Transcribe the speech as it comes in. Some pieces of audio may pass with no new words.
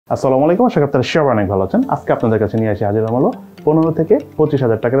আসসালামু আলাইকুম, আশা করি আপনারা সবাই অনেক ভালো আছেন। আজকে আপনাদের কাছে নিয়ে আসি হাজির হলো 15 থেকে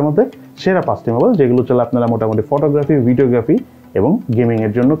 25,000 টাকার মধ্যে সেরা 5টি মোবাইল, যেগুলো চলে আপনারা মোটামুটি ফটোগ্রাফি, ভিডিওগ্রাফি এবং গেমিং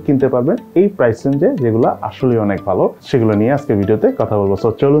এর জন্য কিনতে পারবেন এই প্রাইস রেঞ্জে, যেগুলো আসলে অনেক ভালো। সেগুলো নিয়ে আজকে ভিডিওতে কথা বলবো। সো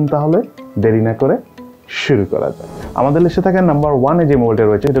চলুন তাহলে দেরি না করে শুরু করা যাক। আমাদের লিস্টে থাকে নাম্বার 1 যে মোবাইলটা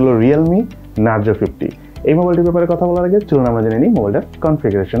রয়েছে এটা হলো Realme Narzo 50। এই মোবাইলটির ব্যাপারে কথা বলার আগে চলুন আমরা জেনে নিই মোবাইলটার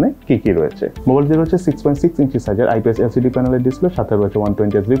কনফিগারেশনে কি রয়েছে। মোবাইলটি রয়েছে 6.6 ইঞ্চি সাইজের IPS LCD প্যানেলের ডিসপ্লে, সাথে রয়েছে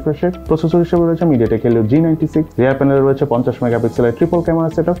 120Hz রিফ্রেশ রেট। প্রসেসর হিসেবে রয়েছে MediaTek Helio G96। রিয়ার প্যানেলে রয়েছে 50 মেগাপিক্সেলের ট্রিপল ক্যামেরা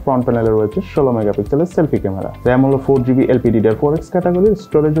সেটআপ, ফ্রন্ট প্যানেলে রয়েছে 16 মেগাপিক্সেলের সেলফি ক্যামেরা। RAM হলো 4GB LPDDR4X ক্যাটাগরি,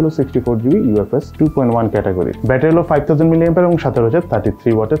 স্টোরেজ হলো 64GB UFS 2.1 ক্যাটাগরি। ব্যাটারি হলো 5000 mAh এবং সাথে রয়েছে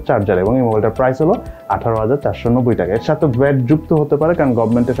 33 ওয়াটের চার্জার, এবং এই মোবাইলটার প্রাইস হলো 18,490 টাকা। এর সাথে ভ্যাট যুক্ত হতে পারে, কারণ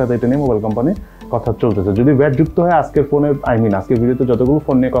গভর্নমেন্টের সাথে এটা নিয়ে মোবাইল কোম্পানি কথা চলতেছে। যদি ভ্যাট যুক্ত হয় আজকের ফোনের আজকের ভিডিওতে যতগুলো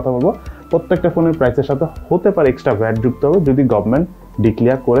ফোন নিয়ে কথা বলবো প্রত্যেকটা ফোনের প্রাইসের সাথে হতে পারে এক্সট্রা ভ্যাট যুক্ত হবে, যদি গভর্নমেন্ট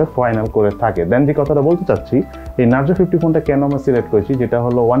ডিক্লেয়ার করে ফাইনাল করে থাকে। দেন যে কথাটা বলতে চাচ্ছি, এই Narzo 50 ফোনটা কেন আমরা সিলেক্ট করেছি, যেটা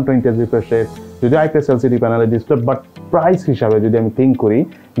হলো 120Hz রিফ্রেশ রেট, যদি IPS LCD প্যানেলের ডিসপ্লে, বাট প্রাইস হিসাবে যদি আমি থিঙ্ক করি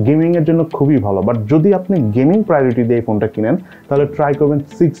গেমিং এর জন্য খুবই ভালো। বাট যদি আপনি গেমিং প্রায়োরিটি দিয়ে এই ফোনটা কিনেন তাহলে ট্রাই করবেন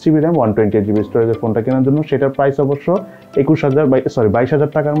 6GB RAM 128GB স্টোরেজের ফোনটা কেনার জন্য। সেটার প্রাইস অবশ্য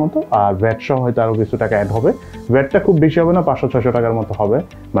 22,000 টাকার মতো, আর ভ্যাট সহ হয়তো আরও কিছু টাকা অ্যাড হবে। ভ্যাটটা খুব বেশি হবে না, 500-600 টাকার মতো হবে,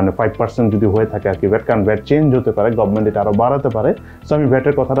 মানে 5% যদি হয়ে থাকে আর কি ভ্যাট, কারণ ভ্যাট চেঞ্জ হতে পারে, গভর্নমেন্ট এটা আরও বাড়াতে পারে। সো আমি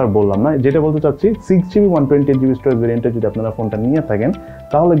ভ্যাটের কথাটা আর বললাম না। যেটা বলতে চাচ্ছি, 6GB 128GB স্টোরেজ ভেরিয়েন্টে যদি আপনারা ফোনটা নিয়ে থাকেন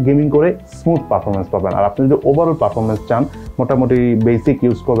তাহলে গেমিং করে স্মুথ পারফরমেন্স পাবেন। আর আপনি যদি ওভারঅল পারফরমেন্স চান, মোটামুটি বেসিক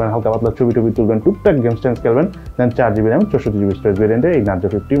ইউজ করবেন, হালকা পাতলা ছবি তুলবেন, টুকটাক গেমস টেন্স খেলবেন, দেন 4GB RAM 64GB স্টোরেজ ভেরিয়েন্টে এই Narzo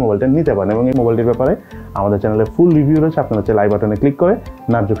 50 মোবাইলটা নিতে পারেন। এবং এই মোবাইলটির ব্যাপারে আমাদের চ্যানেলে ফুল রিভিউ রয়েছে, আপনারা চাইলে আই বাটনে ক্লিক করে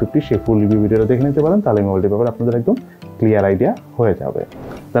Narzo 50 সেই ফুল রিভিউ ভিডিওটা দেখে নিতে পারেন, তাহলে এই মোবাইলটির ব্যাপারে আপনাদের একদম ক্লিয়ার আইডিয়া হয়ে যাবে।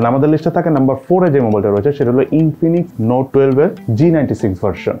 দেন আমাদের লিস্টে থাকে নাম্বার 4 যে মোবাইলটা রয়েছে সেটা হলো Infinix Note 12 এর G96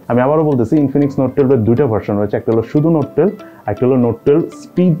 ভার্সন। আমি আবারও বলতেছি, Infinix Note 12 এর দুইটা ভার্সন রয়েছে, একটা হলো শুধু Note 12, একটা হলো Note 12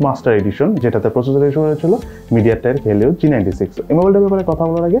 স্পিড মাস্টার এডিশন, যেটাতে প্রসেসর হিসেবে রয়েছিল MediaTek Helio G96। এই মোবাইলটার ব্যাপারে কথা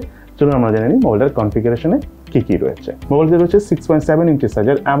বলার আগে চলুন আমরা জেনে নিই মোবাইলটার কনফিগারেশনে কি রয়েছে। মোবাইলটি রয়েছে 6.7 ইঞ্চি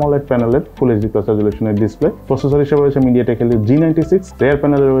সাইজের AMOLED প্যানেলের ফুল HD প্লাস রেজোলিউশনের ডিসপ্লে, প্রসেসর হিসেবে রয়েছে MediaTek Helio G96। রিয়ার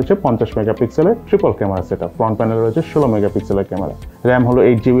প্যানেলে রয়েছে 50 মেগাপিক্সেলের ট্রিপল ক্যামেরা সেটআপ, ফ্রন্ট প্যানেলে রয়েছে 16 মেগাপিক্সেলের ক্যামেরা। RAM হলো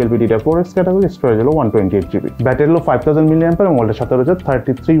 8GB LPDDR4X ক্যাটাগরি, স্টোরেজ হলো 128GB। ব্যাটারি হলো 5000 mAh এবং মোবাইলটার সাথে রয়েছে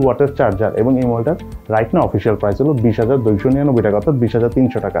 33 ওয়াটের চার্জার, এবং এই মোবাইলটার রাইট না অফিসিয়াল প্রাইস হলো 20,299 টাকা, অর্থাৎ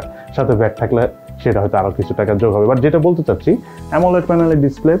 20,300 টাকা। সাথে ভ্যাট থাকলে সেটা হয়তো আরও কিছু টাকা যোগ হবে। বাট যেটা বলতে চাচ্ছি, AMOLED প্যানেলের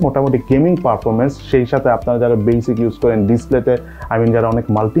ডিসপ্লে, মোটামুটি গেমিং পারফরমেন্স, সেই সাথে আপনারা যারা বেসিক ইউজ করেন ডিসপ্লেতে, যারা অনেক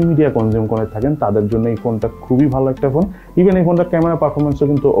মাল্টিমিডিয়া কনজিউম করে থাকেন তাদের জন্য এই ফোনটা খুবই ভালো একটা ফোন। ইভেন এই ফোনটার ক্যামেরা পারফরমেন্সও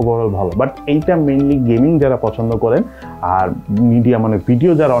কিন্তু ওভারঅল ভালো। বাট এইটা মেইনলি গেমিং যারা পছন্দ করেন আর মিডিয়া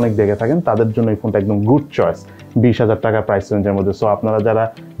ভিডিও যারা অনেক দেখে থাকেন তাদের জন্য এই ফোনটা একদম গুড চয়েস 20,000 টাকা প্রাইস রেঞ্জের মধ্যে। সো আপনারা যারা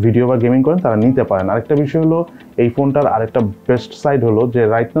ভিডিও বা গেমিং করেন তারা নিতে পারেন। আরেকটা বিষয় হলো, এই ফোনটার আরেকটা বেস্ট সাইড হলো যে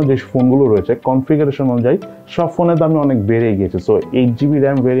রাইট নাও যে ফোনগুলো রয়েছে কনফিগারেশন অনুযায়ী সব ফোনের দামে অনেক বেড়ে গিয়েছে। সো 8GB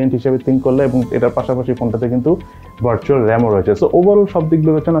RAM ভেরিয়েন্ট হিসেবে থিঙ্ক করলে, এবং এটার পাশাপাশি ফোনটাতে কিন্তু ভার্চুয়াল র্যামও রয়েছে। সো ওভারঅল সব দিক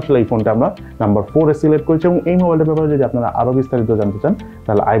বিবেচনা আসলে এই ফোনটা আমরা নাম্বার 4 সিলেক্ট করেছি। এবং এই মোবাইলটার ব্যাপারে যদি আপনারা আরও বিস্তারিত জানতে চান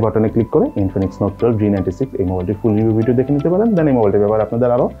তাহলে আই বাটনে ক্লিক করে Infinix Note 12 G96 এই মোবাইলটির ফুল রিভিউ ভিডিও দেখে নিতে পারেন। দেন এই মোবাইলটির ব্যাপারে আপনাদের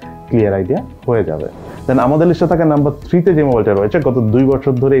আরও ক্লিয়ার আইডিয়া হয়ে যাবে। দেন আমাদের লিস্টে থাকা নাম্বার 3 যে মোবাইলটা রয়েছে, গত 2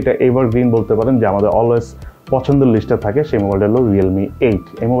 বছর ধরে এটা এভারগ্রিন বলতে পারেন, যে আমাদের অলওয়েজ পছন্দের লিস্টে থাকে, সেই মোবাইলটা হলো Realme 8।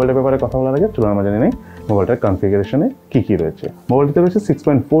 এই মোবাইলটার ব্যাপারে কথা বলার আগে চলুন আমরা জেনে নিই মোবাইলটার কনফিগারেশনে কি রয়েছে। মোবাইলটিতে রয়েছে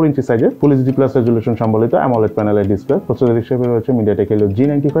 6.4 ইঞ্চি সাইজের ফুল HD প্লাস রেজোলিউশন সম্বলিত AMOLED প্যানেলের ডিসপ্লে, প্রসেসর হিসেবে রয়েছে MediaTek Helio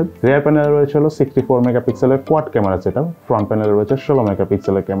G95। রিয়ার প্যানেলে রয়েছে হলো 64 মেগাপিক্সেলের কোয়াড ক্যামেরা সেটআপ, ফ্রন্ট প্যানেলে রয়েছে 16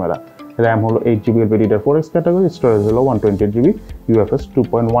 মেগাপিক্সেলের ক্যামেরা। RAM হলো 8GB LPDDR4X ক্যাটাগরি, স্টোরেজ হলো 128GB UFS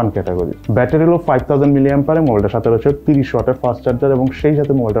 2.1 ক্যাটাগরি। ব্যাটারি হলো 5000 mAh, মোবাইলটার সাথে রয়েছে 30 ওয়াটের ফাস্ট চার্জার, এবং সেই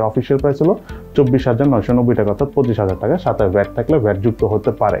সাথে মোবাইলটার অফিসিয়াল প্রাইস হলো 24,990 টাকা, অর্থাৎ 25,000 টাকা। সাথে ভ্যাট থাকলে ভ্যাট যুক্ত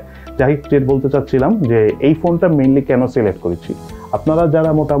হতে পারে। যাই হোক, বলতে চাচ্ছিলাম যে এই ফোনটা মেইনলি কেন সিলেক্ট করেছি, আপনারা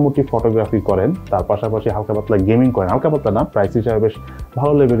যারা মোটামুটি ফটোগ্রাফি করেন তার পাশাপাশি হালকা পাতলা গেমিং করেন, হালকা পাতলা না, প্রাইস হিসাবে বেশ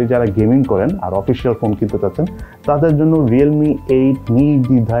ভালো লেভেলের যারা গেমিং করেন আর অফিসিয়াল ফোন কিনতে চাচ্ছেন তাদের জন্য Realme 8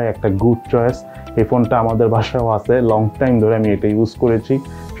 নির্দ্বিধায় একটা গুড চয়েস। এই ফোনটা আমাদের বাসায়ও আছে, লং টাইম ধরে আমি এটা ইউজ করেছি।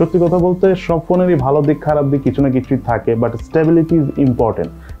 সত্যি কথা বলতে সব ফোনেরই ভালো দিক খারাপ দিক কিছু না কিছুই থাকে, বাট স্টেবিলিটি ইজ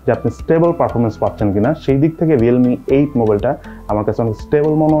ইম্পর্টেন্ট, যে আপনি স্টেবল পারফরমেন্স পাচ্ছেন কিনা। সেই দিক থেকে Realme 8 মোবাইলটা আমার কাছে অনেক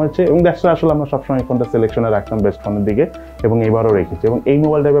স্টেবল মনে হয়েছে, এবং দ্যাটস আসলে আমরা সবসময় ফোনটা সিলেকশনে রাখতাম বেস্ট ফোনের দিকে, এবং এবারও রেখেছি। এবং এই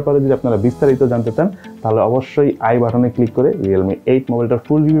মোবাইলটার ব্যাপারে যদি আপনারা বিস্তারিত জানতে চান তাহলে অবশ্যই আই বাটনে ক্লিক করে Realme 8 মোবাইলটার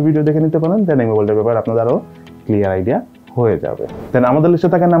ফুল রিভিউ ভিডিও দেখে নিতে পারেন। দেন এই মোবাইলটার ব্যাপারে আপনাদের আরও ক্লিয়ার আইডিয়া হয়ে যাবে। দেন আমাদের লিস্টে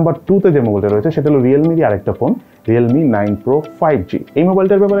থাকা নাম্বার 2 তে যে মোবাইলটা রয়েছে সেটা হলো রিয়েলমির আরেকটা ফোন Realme 9 Pro 5G। এই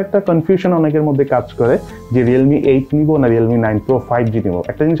মোবাইলটার ব্যাপারে একটা কনফিউশন অনেকের মধ্যে কাজ করে যে Realme 8 নিব না Realme 9 Pro 5G নিব।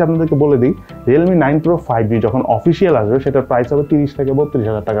 একটা জিনিস আপনাদেরকে বলে দিই, Realme 9 Pro 5G যখন অফিসিয়াল আসবে সেটার প্রাইস হবে 30 থেকে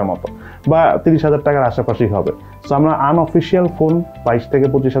 32,000 টাকার মতো, বা 30,000 টাকার আশেপাশেই হবে। সো আমরা আনঅফিসিয়াল ফোন 22 থেকে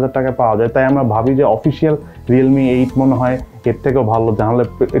 25,000 টাকায় পাওয়া যায়, তাই আমরা ভাবি যে অফিসিয়াল Realme 8 মনে হয় এর থেকেও ভালো, তাহলে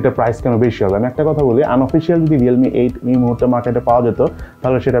এটা প্রাইস কেন বেশি হবে। আমি একটা কথা বলি, আনঅফিসিয়াল যদি Realme 8 এই মুহূর্তে মার্কেটে পাওয়া যেত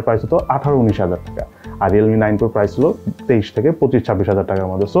তাহলে সেটার প্রাইস হতো 18-19,000 টাকা, আর Realme 9 Pro প্রাইস হলো 23 থেকে 25-26,000 টাকার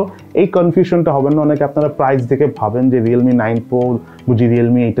মধ্যে। সো এই কনফিউশনটা হবে না, অনেকে আপনারা প্রাইস দেখে ভাবেন যে Realme 9 Pro বুঝি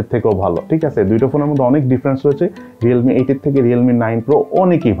Realme 8 এর থেকেও ভালো। ঠিক আছে, দুইটা ফোনের মধ্যে অনেক ডিফারেন্স রয়েছে, Realme 8 এর থেকে Realme 9 Pro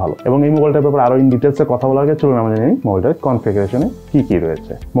অনেকই ভালো। এবং এই মোবাইলটার ব্যাপারে আরো ইন ডিটেলসে কথা বলার আগে চলুন আমরা জেনে নিই মোবাইলটার কনফিগারেশনে কি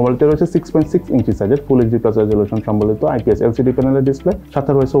রয়েছে। মোবাইলটা রয়েছে 6.6 ইঞ্চি সাইজের ফুল এইচডি প্লাস রেজোলিউশন সম্বলিত IPS LCD প্যানেলের ডিসপ্লে,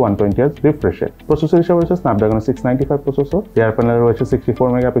 সাথে রয়েছে 120Hz রিফ্রেশ রেট। প্রসেসর হিসেবে রয়েছে Snapdragon 695 প্রসেসর, রিয়ার প্যানেলে রয়েছে 64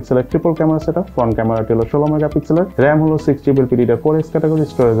 মেগাপিক্সেলের ট্রিপল ক্যামেরা সেটআপ, ফ্রন্ট ক্যামেরাটি হলো 16 মেগাপিক্সেলের, RAM হলো 6GB LPDDR4X ক্যাটাগরি,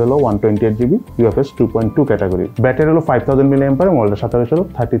 স্টোরেজ হলো 128GB UFS 2.2 ক্যাটাগরি, ব্যাটারি হলো 5000 mAh, মোবাইলটার সাথে রয়েছে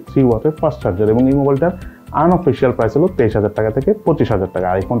 33 ওয়াটের ফাস্ট চার্জার। এবং এই মোবাইলটার আনঅফিসিয়াল প্রাইস হলো 23,000 টাকা থেকে 25,000 টাকা।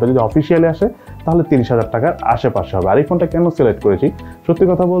 আর এই ফোনটা যদি অফিসিয়ালি আসে তাহলে 30,000 টাকার আশেপাশে হবে। আর এই ফোনটা কেন সিলেক্ট করেছি, সত্যি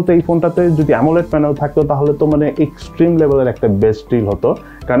কথা বলতে এই ফোনটাতে যদি অ্যামোলেড প্যানেল থাকতো তাহলে তো মানে এক্সট্রিম লেভেলের একটা বেস্ট ডিল হতো,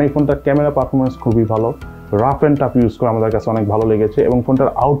 কারণ এই ফোনটার ক্যামেরা পারফরমেন্স খুবই ভালো, রাফ অ্যান্ড টাফ ইউজ করে আমাদের কাছে অনেক ভালো লেগেছে, এবং ফোনটার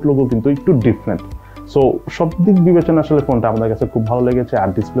আউটলুকও কিন্তু একটু ডিফারেন্ট। সো সব দিক বিবেচনা আসলে ফোনটা আমাদের কাছে খুব ভালো লেগেছে, আর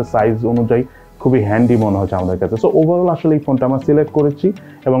ডিসপ্লে সাইজ অনুযায়ী খুবই হ্যান্ডি মনে হচ্ছে আমাদের কাছে। সো ওভারঅল আসলে এই ফোনটা আমরা সিলেক্ট করেছি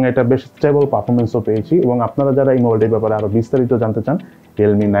এবং এটা বেশ স্টেবল পারফরমেন্সও পেয়েছি। এবং আপনারা যারা এই মোবাইলটির ব্যাপারে আরও বিস্তারিত জানতে চান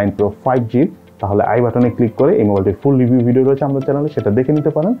Realme 9 Pro 5G, তাহলে আই বাটনে ক্লিক করে এই মোবাইলটির ফুল রিভিউ ভিডিও রয়েছে আমাদের চ্যানেলে, সেটা দেখে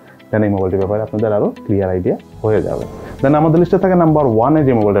নিতে পারেন। দেন এই মোবাইলটির ব্যাপারে আপনাদের আরও ক্লিয়ার আইডিয়া হয়ে যাবে। দেন আমাদের লিস্টে থাকা নাম্বার 1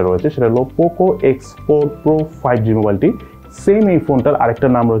 যে মোবাইলটা রয়েছে সেটা হলো Poco X4 Pro 5G মোবাইলটি। সেম এই ফোনটার আরেকটা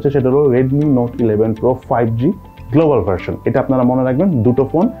নাম রয়েছে, সেটা হলো Redmi Note 11 Pro 5G global version. এটা আপনারা মনে রাখবেন, দুটো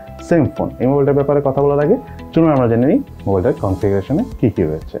ফোন সেম ফোন। এই মোবাইলটার ব্যাপারে কথা বলার আগে চলুন আমরা জেনে নিই মোবাইলটার কনফিগারেশনে কি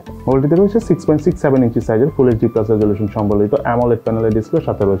রয়েছে। মোবাইলটিতে রয়েছে 6.67 ইঞ্চি সাইজের ফুল এইচডি প্লাস রেজোলিউশন সম্বলিত অ্যামোলেড প্যানেলের ডিসপ্লে,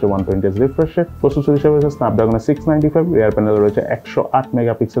 সাথে রয়েছে 120Hz রিফ্রেশ রেট। প্রসেসর হিসেবে রয়েছে Snapdragon 695, রিয়ার প্যানেলে রয়েছে 108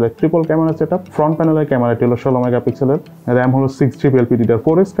 মেগাপিক্সেলের ট্রিপল ক্যামেরা সেটআপ, ফ্রন্ট প্যানেলের ক্যামেরাটি হলো 16 মেগাপিক্সেলের, RAM হলো 6GB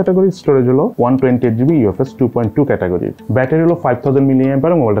LPDDR4X ক্যাটাগরি, স্টোরেজ হলো 128GB UFS 2.2 ক্যাটাগরি, ব্যাটারি হলো 5000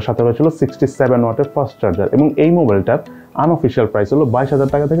 mAh, মোবাইলটার সাথে রয়েছে 67 ওয়াটের ফাস্ট চার্জার। এবং এই মোবাইলটার আনঅফিসিয়াল প্রাইস হলো 22,000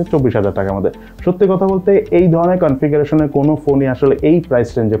 টাকা থেকে 24,000 টাকার মধ্যে। সত্যি কথা বলতে এই ধরনের কনফিগারেশনের কোনো ফোনই আসলে এই প্রাইস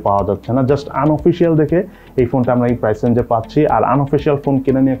রেঞ্জে পাওয়া যাচ্ছে না। জাস্ট আনঅফিসিয়াল দেখে এই ফোনটা আমরা এই প্রাইস রেঞ্জে পাচ্ছি। আর আনঅফিসিয়াল ফোন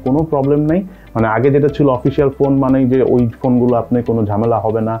কিনে নিয়ে কোনো প্রবলেম নেই, মানে আগে যেটা ছিল অফিসিয়াল ফোন মানে যে ওই ফোনগুলো আপনি কোনো ঝামেলা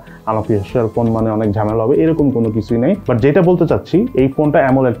হবে না, আনঅফিসিয়াল ফোন মানে অনেক ঝামেলা হবে, এরকম কোনো কিছুই নেই। বাট যেটা বলতে চাচ্ছি, এই ফোনটা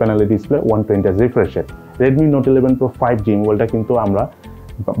অ্যামোলেড প্যানেলের display, 120Hz refresh rate. Redmi Note 11 Pro 5G মোবাইলটা কিন্তু আমরা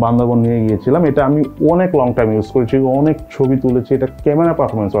বান্দরবন নিয়ে গিয়েছিলাম, এটা আমি অনেক লং টাইম ইউজ করেছি, অনেক ছবি তুলেছি, এটা ক্যামেরা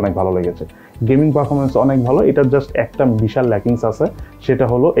পারফরমেন্স অনেক ভালো লেগেছে, গেমিং পারফরমেন্স অনেক ভালো। এটার জাস্ট একটা বিশাল ল্যাকিংস আছে, সেটা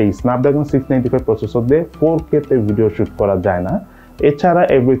হলো এই Snapdragon 695 প্রসেসর দিয়ে 4K তে ভিডিও শ্যুট করা যায় না। এছাড়া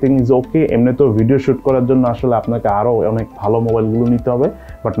এভরিথিং ইজ ওকে। এমনি তো ভিডিও শ্যুট করার জন্য আসলে আপনাকে আরও অনেক ভালো মোবাইলগুলো নিতে হবে,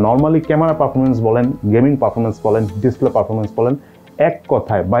 বাট নর্মালি ক্যামেরা পারফরমেন্স বলেন, গেমিং পারফরমেন্স বলেন, ডিসপ্লে পারফরমেন্স বলেন, এক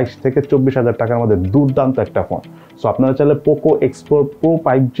কথায় 22 থেকে 24,000 টাকার মধ্যে দুর্দান্ত একটা ফোন। সো আপনারা চাইলে Poco X4 Pro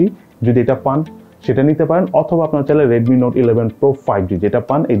 5G যদি এটা পান সেটা নিতে পারেন, অথবা আপনারা চাইলে Redmi Note 11 Pro 5G যেটা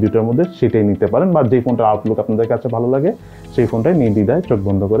পান এই দুটোর মধ্যে সেটাই নিতে পারেন, বা যে ফোনটার আউটলুক আপনাদের কাছে ভালো লাগে সেই ফোনটাই নির্দ্বিধায় চোখ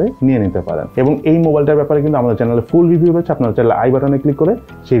বন্ধ করে নিয়ে নিতে পারেন। এবং এই মোবাইলটার ব্যাপারে কিন্তু আমাদের চ্যানেলে ফুল রিভিউ রয়েছে, আপনারা চাইলে আই বাটনে ক্লিক করে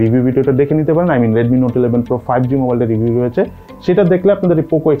সেই রিভিউ ভিডিওটা দেখে নিতে পারেন। Redmi Note 11 Pro 5G মোবাইলটার রিভিউ রয়েছে, সেটা দেখলে আপনাদের এই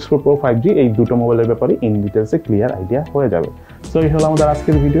Poco X4 Pro 5G এই দুটো মোবাইলের ব্যাপারে ইন ডিটেলসে ক্লিয়ার আইডিয়া হয়ে যাবে। সো এই হলো আমাদের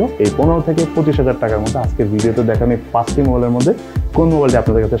আজকের ভিডিও। এই 15 থেকে 25,000 টাকার মধ্যে আজকের ভিডিওতে দেখানো 5টি মোবাইলের মধ্যে কোন মোবাইলটি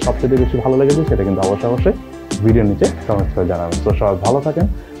আপনাদের কাছে সবচেয়ে বেশি ভালো লেগেছে সেটা কিন্তু অবশ্যই ভিডিও নিচে কমেন্ট করে জানাবেন। তো সবাই ভালো থাকেন,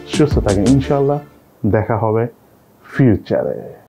 সুস্থ থাকেন, ইনশাআল্লাহ দেখা হবে ফিউচারে।